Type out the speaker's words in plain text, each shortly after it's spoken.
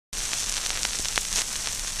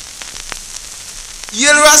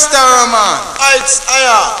Yell Rasta man. It's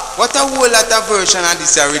higher. What a whole lot of version of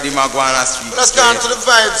this rhythm I go on a street. Let's go to the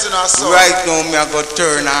vibes in our song. Right now me I go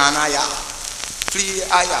turn on higher. Play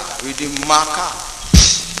higher with the marker.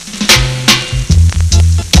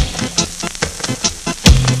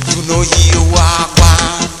 You know you walk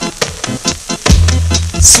one.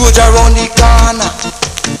 Soldier round the corner.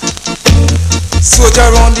 Soldier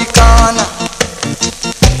round the corner.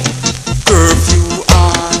 Curfew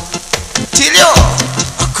on. Till you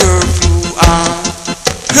a curfew on.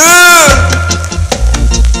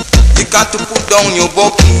 You got to put down your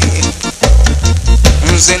bucky.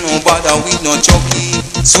 Say no bother with no chucky.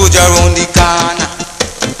 Soldier round the corner.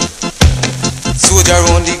 Soldier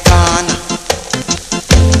round the corner.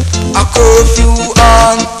 A curfew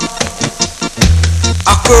on.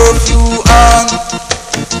 A curfew on.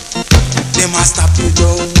 They must stop you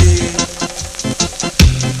down there.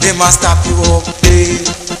 They must stop you up there.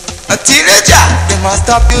 A teenager. They must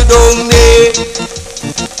stop you down there.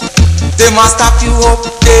 They must stop you up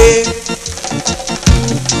there.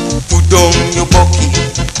 Put down your bucky.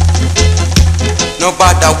 No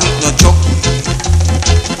bother with no jockey.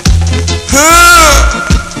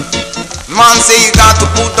 Man say you got to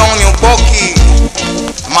put down your bucky.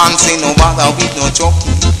 Man say no bother with no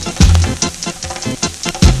jockey.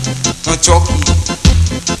 No jockey.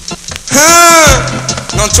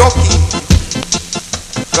 No jockey.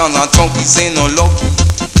 Cause no jockey say no lucky.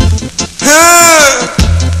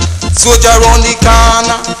 Soldier round the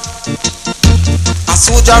corner. A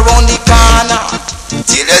soldier round the corner.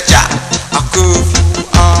 Till the jack. A curfew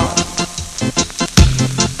on.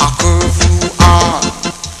 A curfew on.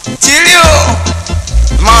 Till you.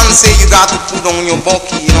 Man say you got to put on your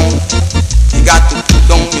bucky, you know. You got to put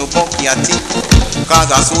on your bucky, I think. Cause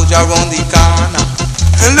a soldier round the corner.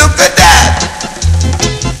 And look at that.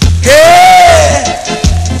 Hey!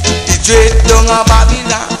 The dread down a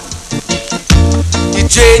Babylon. The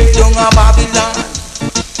dread down a Babylon.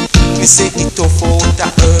 We say it tough out the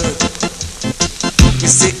earth. We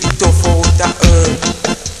say it tough out the earth.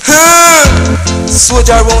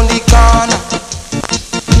 Soldier round the corner.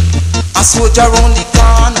 A soldier round the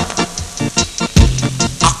corner.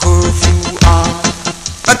 A curfew on.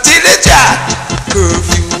 Until the jack.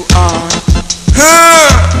 Curfew on.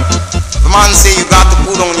 The man say you got to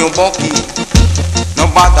put on your bucky. No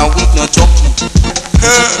bother with no jockey.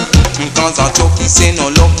 Cause a jockey say no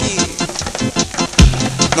lucky.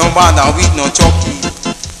 No bother with no jockey.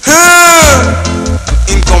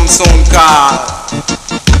 In come sound call.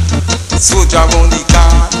 Soldier round the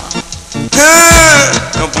corner.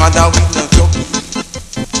 No bother with no jockey.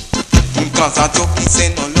 Cause a jockey say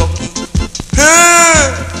no lucky.